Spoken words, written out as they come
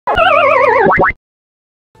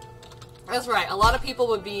That's right. A lot of people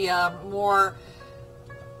would be more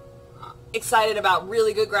excited about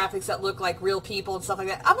really good graphics that look like real people and stuff like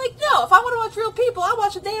that. I'm like, no, if I want to watch real people, I'll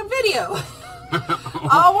watch a damn video.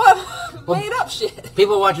 I want made up shit.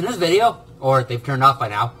 People watching this video, or they've turned off by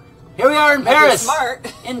now. Here we are in Paris. Smart.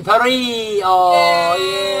 In Paris. Oh,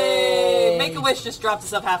 yay. Make-A-Wish just dropped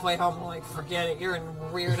us up halfway home. I'm like, forget it. You're a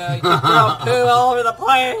weirdo. You can throw poo all over the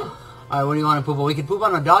plane. All right, what do you want to poop on? We can poop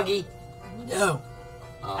on a doggy. No.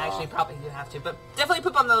 Actually, probably do have to, but definitely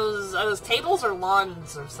poop on those tables or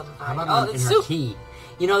lawns or something. How about in her tea?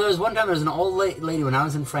 You know, there was one time there was an old lady when I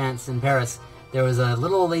was in France, in Paris. There was a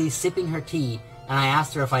little old lady sipping her tea, and I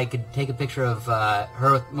asked her if I could take a picture of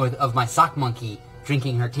of my sock monkey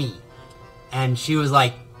drinking her tea, and she was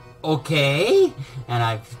like, "Okay." And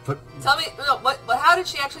I put. Tell me, how did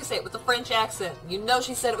she actually say it with the French accent? You know,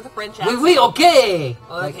 she said it with a French accent. Oui, okay.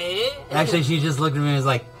 Okay. Actually, she just looked at me and was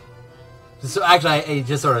like. So actually, I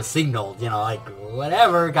just sort of signaled, you know, like,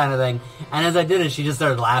 whatever kind of thing. And as I did it, she just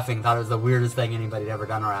started laughing, thought it was the weirdest thing anybody had ever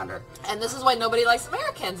done around her. And this is why nobody likes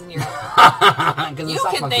Americans in Europe. You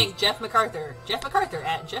can thank Jeff MacArthur. Jeff MacArthur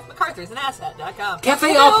at jeffmacarthursanasshat.com.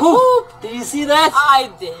 Cafe au poop! Did you see that? I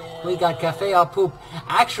did. We got cafe au poop.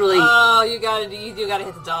 Actually... Oh, you do gotta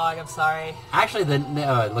hit the dog, I'm sorry. Actually,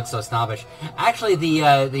 it looks so snobbish. Actually,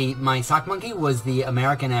 my sock monkey was the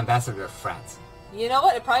American ambassador of France. You know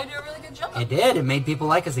what? It probably did a really good job. It did. It made people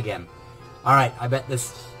like us again. All right. I bet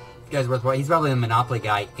this guy's worthwhile. He's probably the Monopoly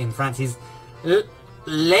guy in France. He's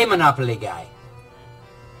Le Monopoly guy.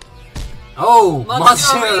 Oh,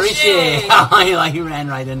 Monsieur Richer. He ran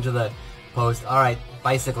right into the post. All right.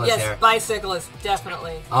 Bicyclist here. Yes, bicyclist.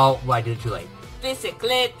 Definitely. Oh, well, I did it too late.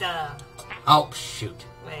 Bicicleta. Oh, shoot.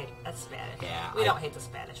 Wait, that's Spanish. Yeah. We don't hate the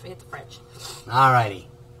Spanish. We hate the French. All righty.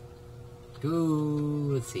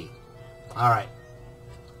 Let's see. All right.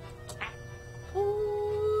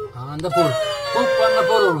 On the poop. Poop on the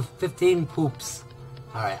pool. 15 poops.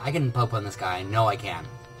 Alright, I can poop on this guy. I know I can.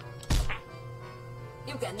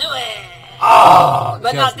 You can do it! Oh!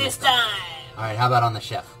 But not this time! Alright, how about on the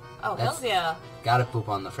chef? Oh, hell yeah. Gotta poop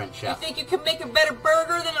on the French chef. You think you can make a better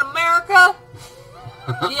burger than America?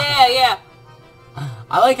 Yeah.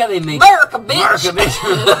 I like how they make... America, bitch! America, bitch!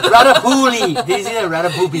 Ratatouille! Did you see that?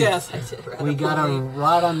 Ratatouille? Yes, I did. Ratatouille. We got a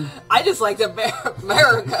rat on... I just like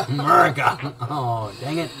America. America! Oh,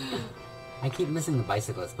 dang it. I keep missing the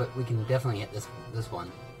bicyclist, but we can definitely hit this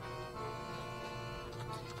one.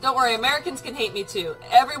 Don't worry, Americans can hate me too.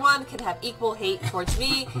 Everyone can have equal hate towards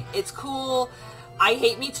me. It's cool. I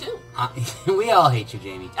hate me too. We all hate you,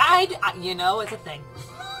 Jamie. You know, it's a thing.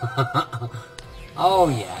 Oh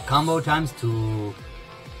yeah, combo times 2.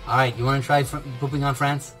 Alright, you want to try pooping on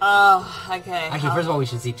France? Oh, okay. Actually, first of all, we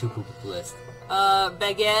should see 2 poop lists.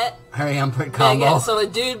 Baguette. Hurry up, combo. Baguette. So a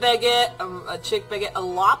dude baguette, a chick baguette, a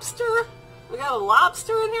lobster? We got a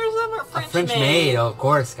lobster in here somewhere? French maid, oh, of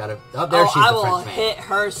course. Got oh, there she's the French maid. I will hit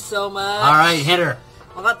her so much. Alright, hit her.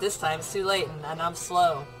 Well, not this time. It's too late, and I'm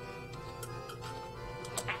slow.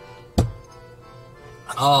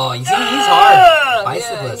 Oh, you see, he's hard.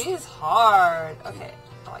 Bicyclist. Yeah, he's hard. Okay.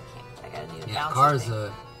 Oh, I can't. I gotta need a bounce. Car's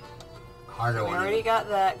a harder one. We already got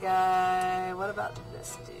that guy. What about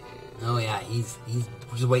this dude? Oh, yeah, he's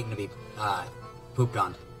just waiting to be pooped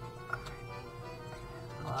on.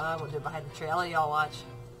 Well, we'll do it behind the tree. I'll let y'all watch.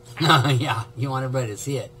 Yeah, you want everybody to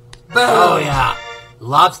see it. Boom. Oh, yeah.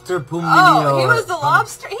 Lobster poom video. Oh, he was the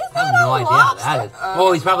lobster? He's not a lobster. I have no idea. That is.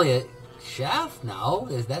 Oh, he's probably a chef? No,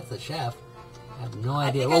 that's the chef. I have no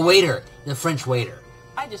idea. Well, waiter. The French waiter.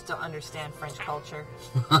 I just don't understand French culture.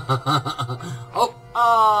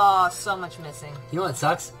 Oh, so much missing. You know what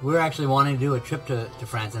sucks? We're actually wanting to do a trip to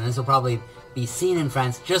France, and this will probably be seen in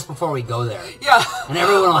France just before we go there. Yeah. And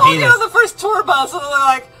everyone will hate us. On the first tour bus, and they're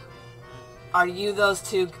like, "Are you those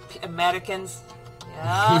 2 Americans?"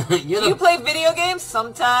 Yeah. You play video games?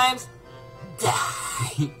 Sometimes.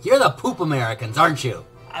 You're the poop Americans, aren't you?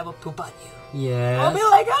 I will poop on you. Yeah. I'll be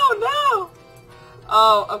like, oh no.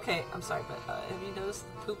 Oh, okay. I'm sorry, but have you noticed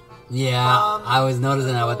the poop? Yeah, I was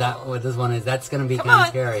noticing that what this one is. That's going to be kind of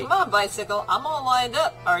scary. Come on, bicycle. I'm all lined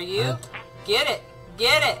up. Are you? Get it.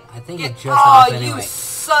 Get it. I think it just off anyway. Oh, you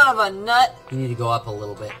son of a nut. You need to go up a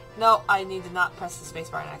little bit. No, I need to not press the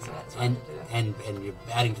spacebar in accident. And you're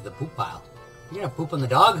adding to the poop pile. You're going to poop on the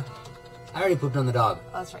dog? I already pooped on the dog.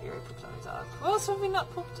 Oh, that's right. You already pooped on the dog. Who else have we not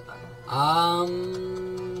pooped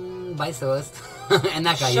on? Bicyclist. And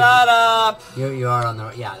that guy. Shut up. You are on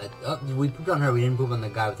the... Yeah, we pooped on her. We didn't poop on the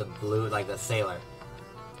guy with the blue, like the sailor.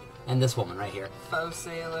 And this woman right here. Faux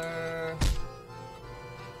sailor.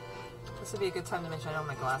 This would be a good time to mention I don't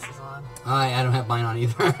have my glasses on. I don't have mine on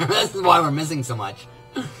either. This is why we're missing so much.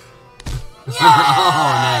 Yes!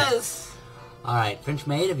 Oh, nice. Alright, French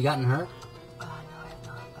maid, have you gotten her? No, I have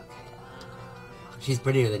not. Okay. She's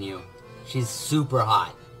prettier than you. She's super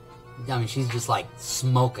hot. I mean, she's just like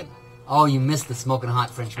smoking. Oh, you missed the smoking hot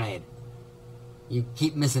French maid. You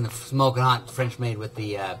keep missing the smoking hot French maid with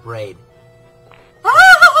the braid.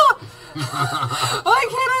 Why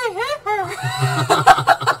can't I hit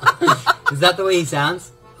her? Is that the way he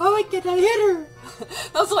sounds? Why can't I hit her?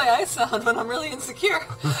 That's the way I sound when I'm really insecure.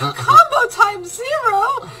 Combo times 0!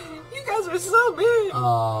 You guys are so mean.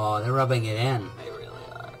 Oh, they're rubbing it in. They really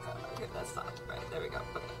are. Okay, that's not right. There we go.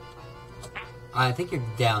 Okay. I think you're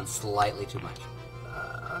down slightly too much.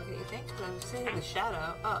 Okay, you think? I'm seeing the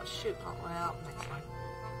shadow. Oh, shoot. Oh, well, next one.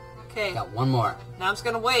 Okay. Got one more. Now I'm just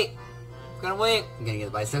gonna wait. I'm gonna wait. You gonna get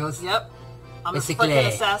the bicycles? Yep. I'm a Basically. freaking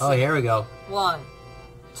assassin. Oh, here we go. 1,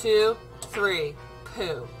 2, 3.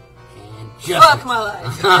 Poo. And Fuck my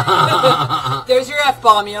life. There's your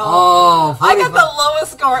F-bomb, y'all. Oh, I got the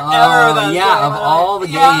lowest score ever. That yeah, game, of all the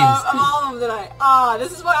Yeah, games. of all of them tonight.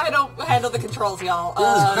 This is why I don't handle the controls, y'all.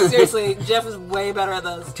 Seriously, Jeff is way better at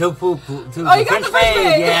those. To Oh, you got the French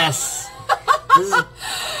maid. Yes. This is,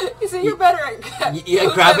 You see, you're better at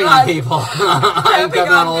grabbing on people. I'm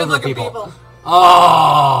grabbing on all over good-looking people.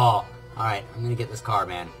 Oh! Alright, I'm gonna get this car,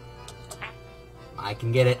 man. I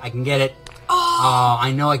can get it. I can get it. Oh,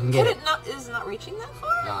 I know I can get it. Is it not reaching that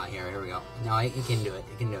far? Ah, here we go. No, it can do it.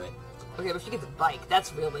 It can do it. Okay, but if you get the bike,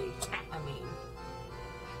 that's really, I mean...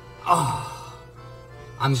 Oh.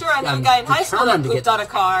 I'm sure I know a guy in high school that pooped on a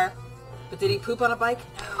car. But did he poop on a bike?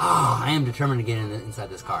 No. Oh, I am determined to get inside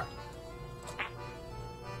this car.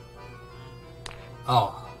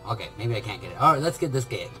 Oh, okay. Maybe I can't get it. Alright, let's get this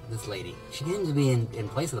lady. She seems to be in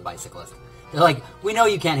place of the bicyclist. They're like, we know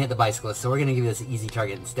you can't hit the bicyclist, so we're going to give you this easy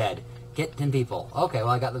target instead. Get 10 people. Okay, well,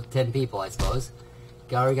 I got the 10 people, I suppose.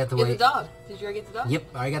 Already got the Get the dog. Did you already get the dog? Yep,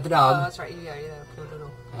 I already got the dog. Oh, that's right. Yeah.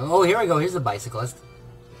 Oh, here we go. Here's the bicyclist.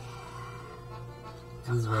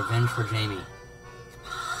 This is revenge for Jamie.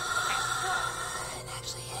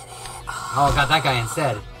 Actually hit it. Oh, got that guy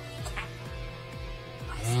instead.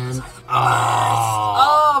 And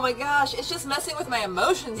oh my gosh, it's just messing with my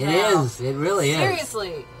emotions now. It is. It really is.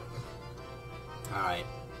 Seriously. All right.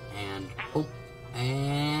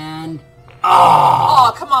 And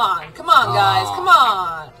oh, come on, guys, come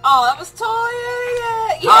on. Oh, that was totally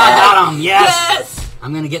it. Yes. I got him. Yes.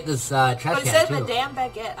 I'm gonna get this trash can But it says too. Madame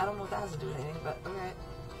Baguette. I don't know if that has to do with anything, but okay.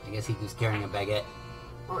 I guess he was carrying a baguette.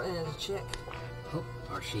 Or a chick. Oh,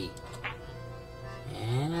 or she.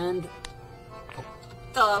 And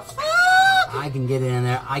The fuck? I can get it in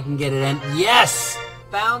there. I can get it in. Yes.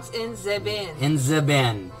 Bounce in the bin. In the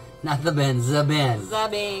bin. Not the bin, the bin. The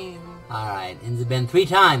bin. Alright, in the bin 3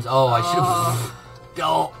 times. Oh, I should have...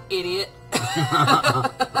 Oh. Idiot.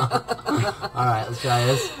 Alright, let's try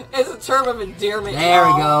this. It's a term of endearment. There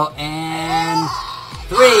we go. And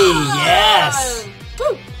 3. Yes.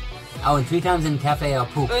 Woo. Oh, and 3 times in Cafe Au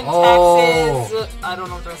Poop. In oh. Texas. I don't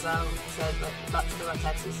know what the rest of that said, but about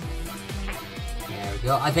Texas. There we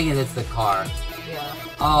go. I think it's the car. Yeah.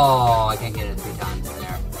 Oh, I can't get it 3 times in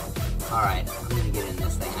there. Alright, I'm gonna get in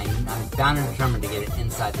this thing. I'm bound and determined to get it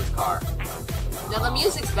inside this car. Now the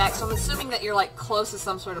music's back, so I'm assuming that you're like close to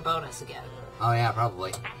some sort of bonus again. Oh yeah,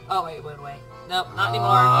 probably. Oh wait. Nope, not anymore.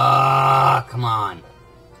 Ah, come on.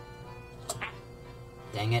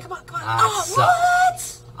 Dang it. Come on. Ah, Oh,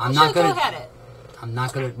 what? I'm not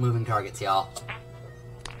good at moving targets, y'all.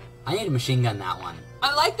 I need to machine gun that one.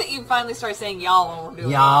 I like that you finally started saying y'all when we're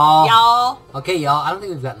doing Y'all. it. Y'all. Okay, y'all. I don't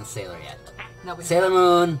think we've gotten the sailor yet. No, we Sailor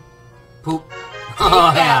Moon. Poop. Take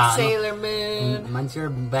that, Sailor Moon. Monsieur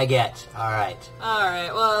Baguette. Alright.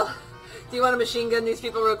 Alright, well, do you want to machine gun these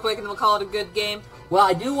people real quick and then we'll call it a good game? Well,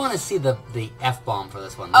 I do want to see the F-bomb for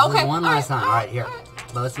this one. Okay. One last time. Alright, here.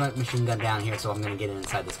 But let's let machine gun down here so I'm going to get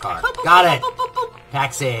inside this car. Got it!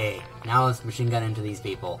 Taxi! Now let's machine gun into these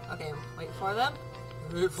people. Okay, wait for them.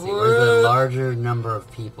 See, where's the larger number of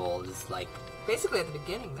people? Just like... Basically at the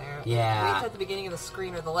beginning there. Yeah. Wait at the beginning of the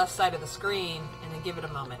screen or the left side of the screen and then give it a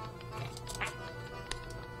moment. Okay.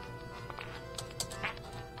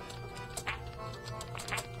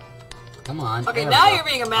 Come on. Okay, now you're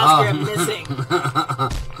being a master of missing.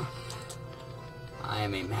 I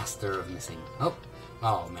am a master of missing. Oh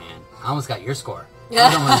man. I almost got your score. Yeah.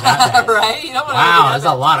 I don't want that bad. Right? You don't want wow, to that's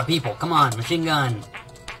a lot of people. Come on, machine gun.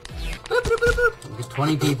 Boop, boop, boop, boop. Get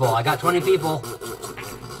 20 people. I got 20 people.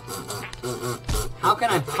 How can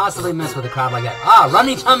I possibly miss with a crowd like that? Ah,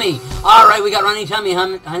 runny tummy. All right, we got runny tummy,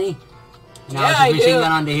 honey. Now let's just machine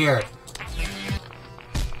gun onto here.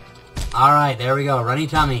 All right, there we go. Runny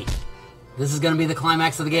tummy. This is going to be the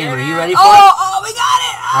climax of the game. Are you ready for it? Oh, we got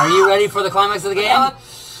it! Are you ready for the climax of the game?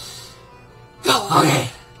 Okay.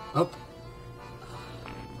 Oh.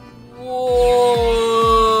 Whoa.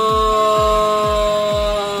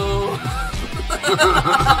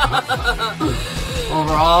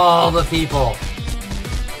 Over all the people.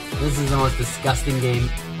 This is the most disgusting game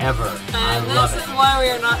ever. I love it. This is why we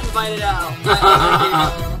are not invited out.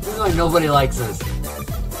 This is why nobody likes us.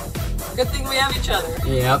 Good thing we have each other.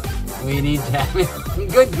 Yep. We need to have...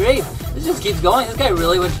 Good grief. This just keeps going. This guy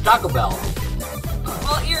really went to Taco Bell.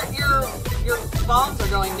 Well, your bombs are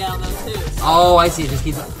going down though too. So. Oh, I see. It just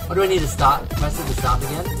keeps... What do I need to stop? Press it to stop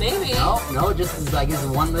again? Maybe. No, just I guess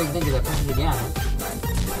one big thing because I pushed it again.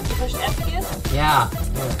 You pushed F again? Yeah.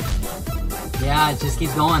 Here. Yeah, it just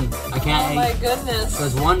keeps going. I can't... Oh my goodness. So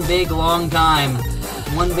it's one big long time.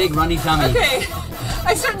 One big runny tummy. Okay.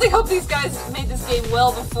 I certainly hope these guys made this game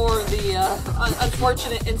well before the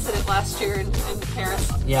unfortunate incident last year in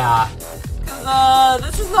Paris. Yeah. Because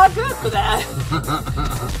this is not good for that.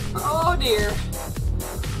 Oh dear.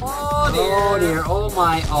 Oh dear. Oh dear. Oh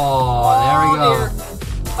my. Oh, there we go. Dear.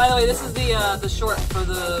 By the way, this is the short for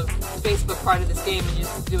the Facebook part of this game, and you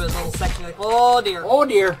just do a little section like, oh dear. Oh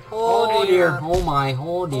dear. Oh dear. Oh my.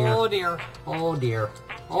 Oh dear. Oh dear. Oh dear.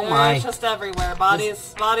 Oh They're my. just everywhere.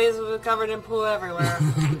 Bodies covered in poo everywhere.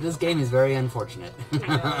 This game is very unfortunate. Yes.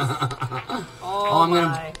 Oh,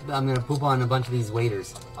 I'm gonna poop on a bunch of these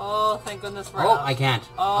waiters. Oh, thank goodness for Oh, us. I can't.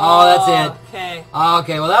 Oh, that's it. Okay.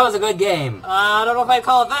 Okay, well that was a good game. I don't know if I'd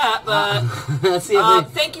call it that, but Let's see if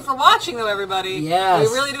thank you for watching, though, everybody. Yes.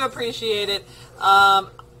 We really do appreciate it.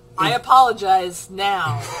 I apologize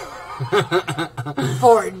now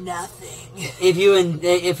for nothing. If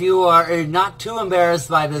you are not too embarrassed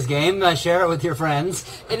by this game, share it with your friends.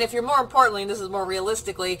 And if you're more importantly, and this is more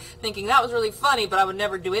realistically, thinking that was really funny, but I would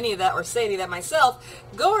never do any of that or say any of that myself,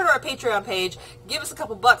 go over to our Patreon page, give us a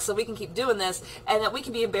couple bucks so we can keep doing this, and that we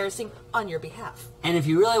can be embarrassing on your behalf. And if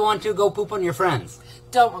you really want to, go poop on your friends.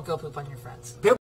 Don't go poop on your friends.